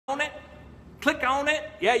on it? Click on it?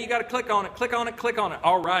 Yeah, you got to click on it. Click on it. Click on it.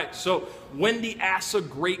 All right. So Wendy asks a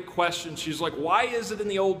great question. She's like, why is it in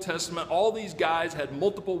the Old Testament all these guys had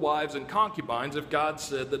multiple wives and concubines if God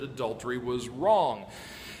said that adultery was wrong?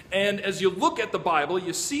 And as you look at the Bible,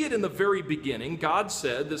 you see it in the very beginning. God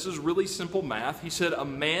said, this is really simple math. He said, a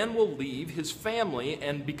man will leave his family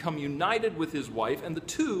and become united with his wife, and the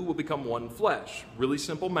two will become one flesh. Really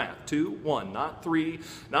simple math. 2, 1, not 3,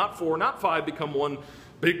 not 4, not 5, become one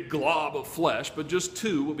big glob of flesh, but just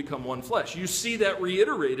two will become one flesh. You see that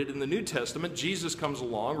reiterated in the New Testament. Jesus comes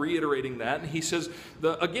along reiterating that, and he says,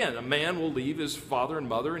 again, a man will leave his father and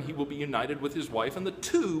mother, and he will be united with his wife, and the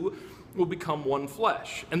two will become one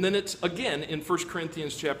flesh. And then it's again in 1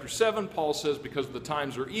 Corinthians chapter 7, Paul says, because the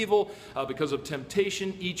times are evil, because of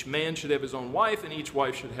temptation, each man should have his own wife, and each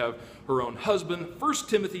wife should have her own husband. 1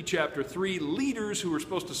 Timothy chapter 3, leaders who are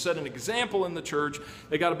supposed to set an example in the church,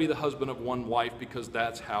 they got to be the husband of one wife, because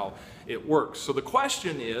that's how it works. So the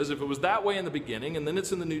question is, if it was that way in the beginning, and then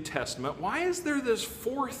it's in the New Testament, why is there this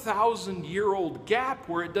 4,000-year-old gap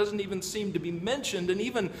where it doesn't even seem to be mentioned? And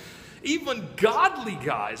even godly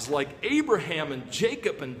guys like Abraham and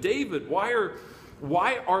Jacob and David,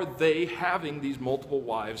 why are they having these multiple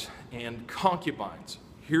wives and concubines?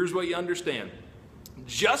 Here's what you understand.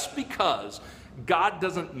 Just because God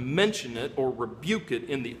doesn't mention it or rebuke it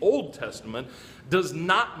in the Old Testament does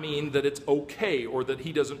not mean that it's okay or that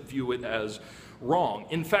he doesn't view it as wrong.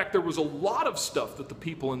 In fact, there was a lot of stuff that the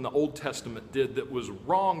people in the Old Testament did that was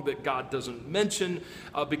wrong that God doesn't mention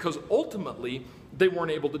because ultimately they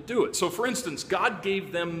weren't able to do it. So for instance, God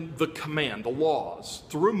gave them the command, the laws,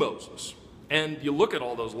 through Moses. And you look at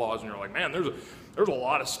all those laws and you're like, man, there's a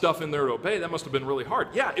lot of stuff in there to obey. That must have been really hard.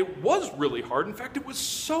 Yeah, it was really hard. In fact, it was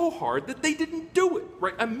so hard that they didn't do it,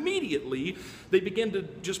 right? Immediately, they began to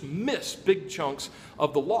just miss big chunks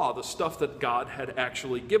of the law, the stuff that God had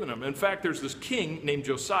actually given them. In fact, there's this king named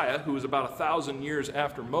Josiah, who was about 1,000 years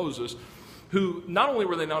after Moses, who not only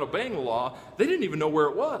were they not obeying the law, they didn't even know where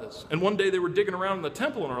it was. And one day they were digging around in the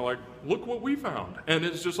temple and are like, look what we found. And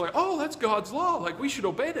it's just like, oh, that's God's law. Like, we should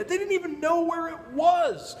obey that. They didn't even know where it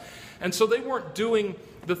was. And so they weren't doing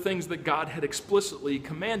the things that God had explicitly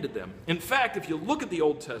commanded them. In fact, if you look at the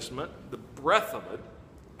Old Testament, the breadth of it,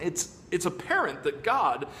 it's apparent that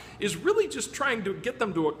God is really just trying to get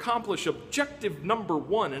them to accomplish objective number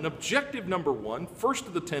one. And objective number one, first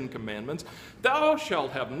of the 10 commandments, thou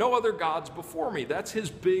shalt have no other gods before me. That's his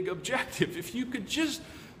big objective. If you could just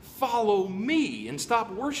follow me and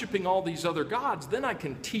stop worshiping all these other gods, then I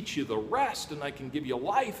can teach you the rest and I can give you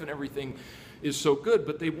life and everything is so good.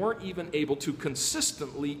 But they weren't even able to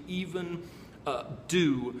consistently even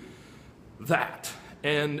do that.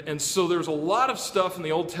 And so there's a lot of stuff in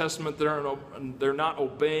the Old Testament that they're not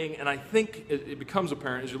obeying, and I think it becomes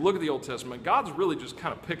apparent as you look at the Old Testament, God's really just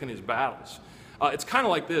kind of picking his battles. It's kind of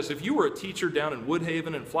like this. If you were a teacher down in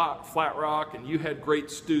Woodhaven and Flat Rock, and you had great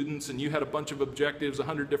students, and you had a bunch of objectives,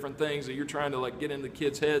 100 different things that you're trying to like get into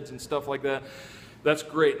kids' heads and stuff like that, that's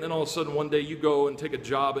great. And then all of a sudden one day you go and take a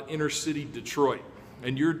job at inner city Detroit.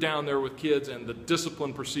 And you're down there with kids and the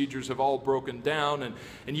discipline procedures have all broken down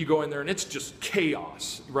and you go in there and it's just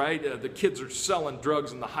chaos, right? The kids are selling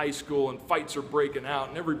drugs in the high school and fights are breaking out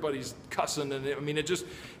and everybody's cussing and I mean, it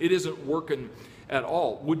isn't working at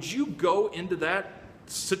all. Would you go into that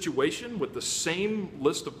situation with the same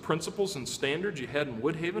list of principles and standards you had in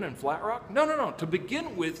Woodhaven and Flat Rock? No. To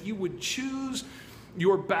begin with, you would choose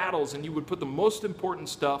your battles and you would put the most important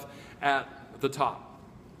stuff at the top.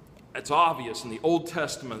 It's obvious in the Old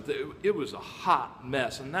Testament that it was a hot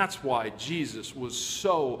mess, and that's why Jesus was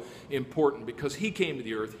so important, because he came to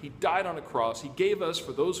the earth, he died on a cross, he gave us,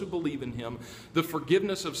 for those who believe in him, the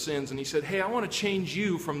forgiveness of sins, and he said, hey, I want to change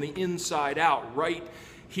you from the inside out right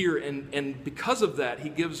here, and because of that, he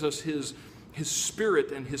gives us his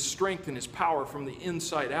spirit and his strength and his power from the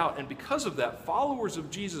inside out, and because of that, followers of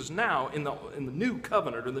Jesus now in the new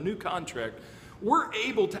covenant or the new contract, we're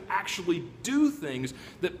able to actually do things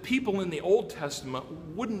that people in the Old Testament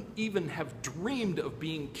wouldn't even have dreamed of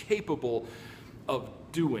being capable of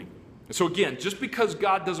doing. So again, just because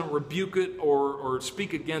God doesn't rebuke it or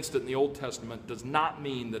speak against it in the Old Testament does not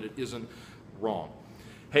mean that it isn't wrong.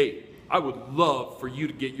 Hey, I would love for you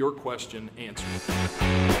to get your question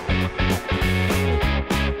answered.